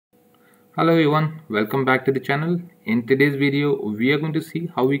Hello everyone, welcome back to the channel. In today's video, we are going to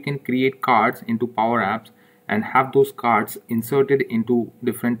see how we can create cards into Power Apps and have those cards inserted into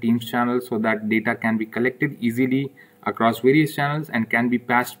different Teams channels so that data can be collected easily across various channels and can be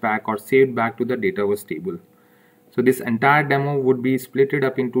passed back or saved back to the Dataverse table. So this entire demo would be splitted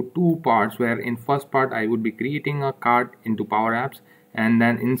up into two parts, where in first part I would be creating a card into Power Apps, and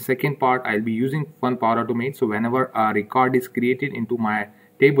then in second part I'll be using one Power Automate. So whenever a record is created into my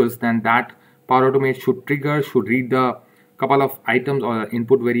tables, then that Power Automate should read the couple of items or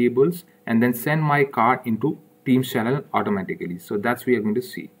input variables and then send my card into Teams channel automatically. So that's what we are going to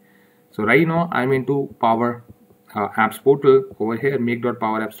see. So right now I'm into Power Apps portal over here,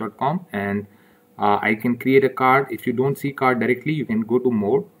 make.powerapps.com, and I can create a card. If you don't see card directly, you can go to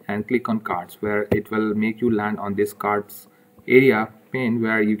more and click on cards, where it will make you land on this cards area pane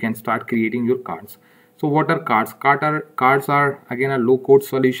where you can start creating your cards. So what are cards? Cards are again a low code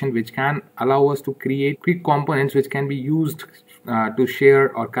solution which can allow us to create quick components which can be used to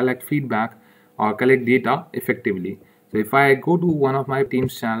share or collect feedback or collect data effectively. So if I go to one of my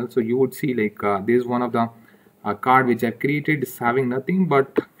Teams channels, so you would see like this is one of the card which I've created, is having nothing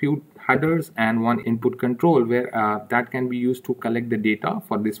but few headers and one input control, where that can be used to collect the data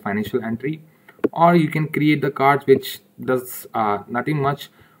for this financial entry. Or you can create the cards which does nothing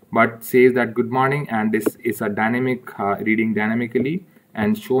much but says that good morning, and this is a dynamic reading dynamically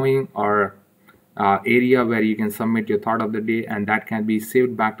and showing or area where you can submit your thought of the day, and that can be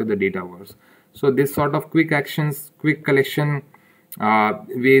saved back to the Dataverse. So this sort of quick actions, quick collection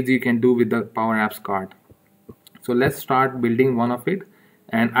ways you can do with the Power Apps card. So let's start building one of it,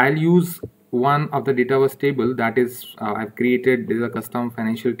 and I'll use one of the Dataverse table that is I've created. This is a custom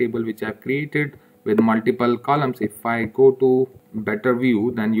financial table which I've created with multiple columns. If I go to better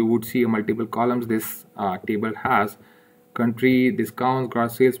view, then you would see multiple columns this table has: country, discounts,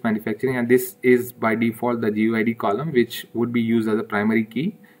 gross sales, manufacturing, and this is by default the GUID column, which would be used as a primary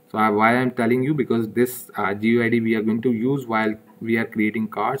key. So why I'm telling you, because this GUID we are going to use while we are creating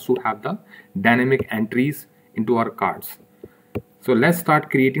cards to have the dynamic entries into our cards. So let's start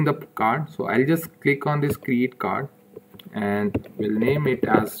creating the card. So I'll just click on this create card and we'll name it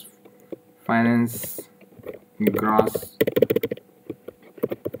as finance gross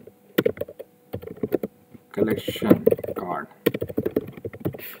collection card.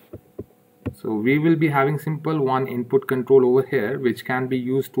 So we will be having simple one input control over here, which can be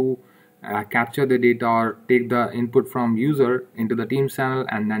used to capture the data or take the input from user into the Teams channel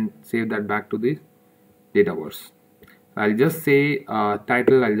and then save that back to the Dataverse. I'll just say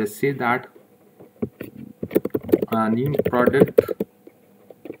title, I'll just say that new product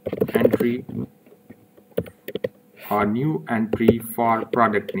entry or new entry for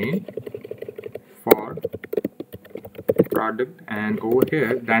product name, for product, and over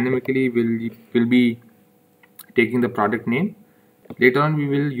here dynamically will be taking the product name. Later on we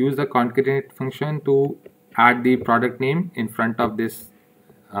will use the concatenate function to add the product name in front of this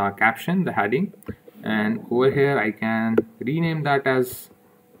caption, the heading. And over here I can rename that as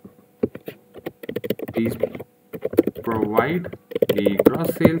please provide the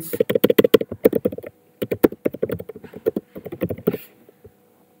gross sales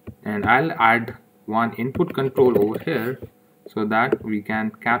and I'll add one input control over here so that we can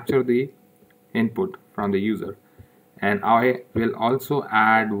capture the input from the user. And I will also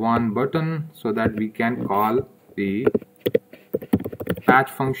add one button so that we can call the patch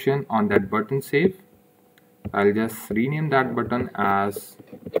function on that button save. I'll just rename that button as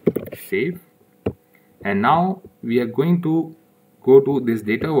save. And now we are going to go to this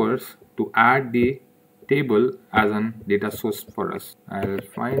Dataverse to add the table as a data source for us. I'll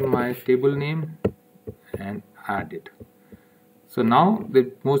find my table name and add it. So now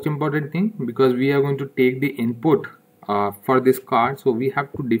the most important thing, because we are going to take the input for this card, so we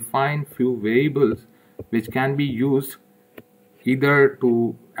have to define few variables which can be used either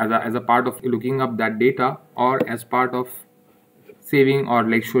to as a part of looking up that data or as part of saving or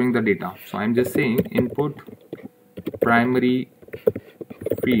like showing the data. So I'm just saying input primary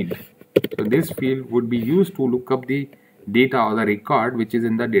field. So this field would be used to look up the data or the record which is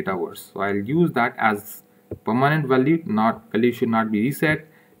in the Dataverse. So I'll use that as permanent value, value should not be reset.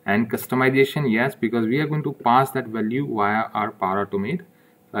 And customization, yes, because we are going to pass that value via our Power Automate.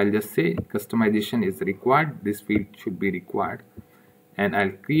 So I'll just say customization is required, this field should be required. And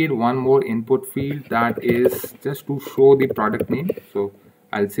I'll create one more input field that is just to show the product name. So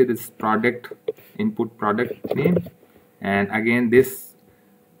I'll say this product input product name, and again this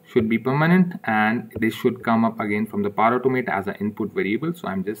should be permanent and this should come up again from the Power Automate as an input variable. So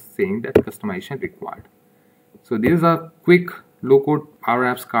I'm just saying that customization required. So this is a quick low-code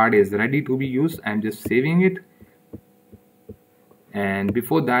PowerApps card is ready to be used. I'm just saving it. And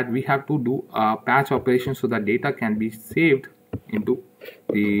before that, we have to do a patch operation so that data can be saved into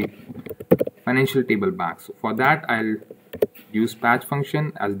the financial table back. So for that, I'll use patch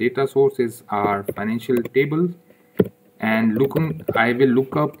function as data source is our financial table, and I will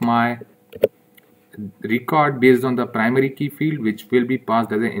look up my record based on the primary key field, which will be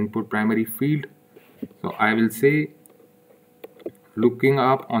passed as an input primary field. So I will say looking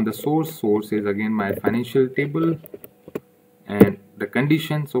up on the source is again my financial table, and the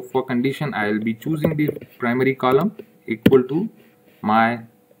condition, so for condition I will be choosing the primary column equal to my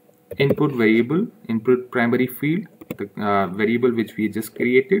input variable, input primary field, the variable which we just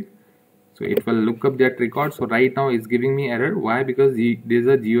created. So it will look up that record. So right now it's giving me error. Why? Because there's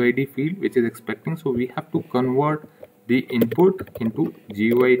a GUID field which is expecting, so we have to convert the input into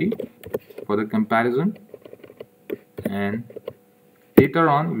GUID for the comparison, and later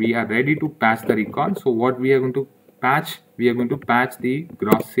on we are ready to patch the record. So what we are going to patch, we are going to patch the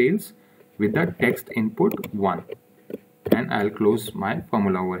gross sales with the text input 1, and I'll close my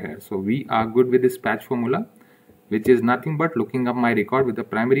formula over here. So we are good with this patch formula, which is nothing but looking up my record with the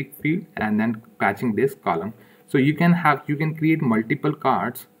primary field and then patching this column. So you can create multiple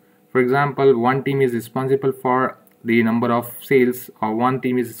cards. For example, one team is responsible for the number of sales, or one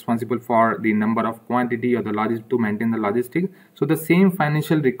team is responsible for the number of quantity or the logic to maintain the logistics. So the same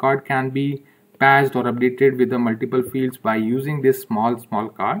financial record can be patched or updated with the multiple fields by using this small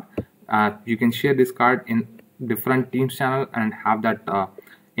card. You can share this card in different teams channel and have that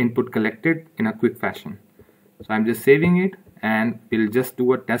input collected in a quick fashion. So I'm just saving it, and we'll just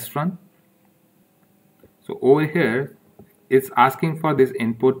do a test run. So over here it's asking for this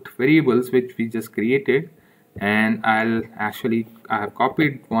input variables which we just created, and I have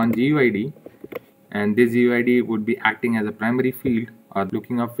copied one GUID, and this GUID would be acting as a primary field or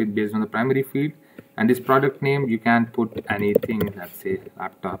looking up with based on the primary field. And this product name, you can put anything, let's say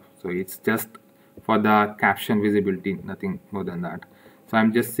laptop. So it's just for the caption visibility, nothing more than that. So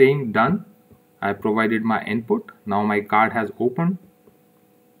I'm just saying done. I provided my input. Now my card has opened,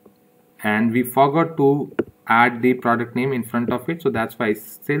 and we forgot to add the product name in front of it, so that's why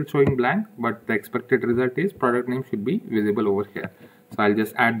it's still showing blank, but the expected result is product name should be visible over here. So I'll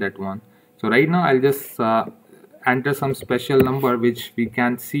just add that one. So right now I'll just enter some special number which we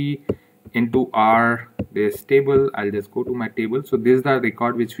can see into this table. I'll just go to my table. So this is the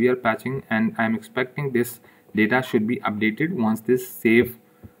record which we are patching, and I'm expecting this data should be updated once this save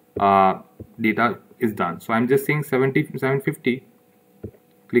data is done. So I'm just saying 750,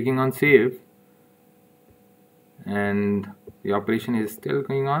 clicking on save, and the operation is still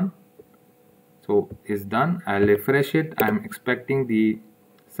going on. So it's done. I'll refresh it. I'm expecting the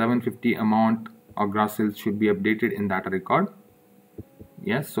 750 amount of gross sales should be updated in that record.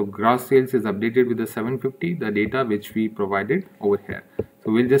 Yes, so gross sales is updated with the 750, the data which we provided over here.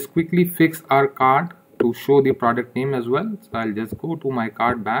 So we'll just quickly fix our card to show the product name as well. So I'll just go to my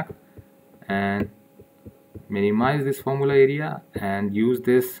card back and minimize this formula area and use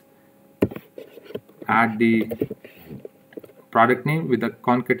this, add the product name with the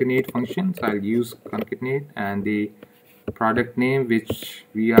concatenate function. So I'll use concatenate, and the product name which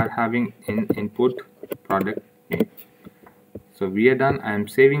we are having in input product name. So we are done. I am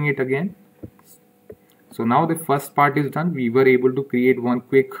saving it again. So now the first part is done. We were able to create one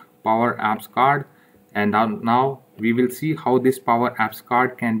quick PowerApps card, and now we will see how this PowerApps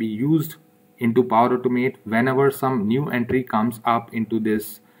card can be used into Power Automate whenever some new entry comes up into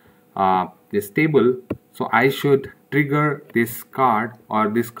this table. So I should trigger this card, or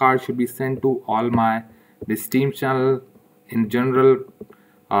this card should be sent to all this team channel in general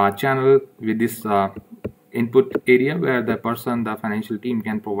channel with this input area where the financial team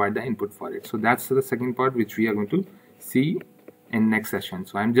can provide the input for it. So that's the second part which we are going to see in next session.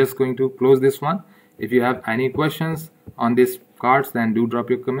 So I'm just going to close this one. If you have any questions on these cards, then do drop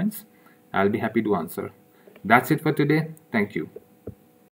your comments. I'll be happy to answer. That's it for today. Thank you.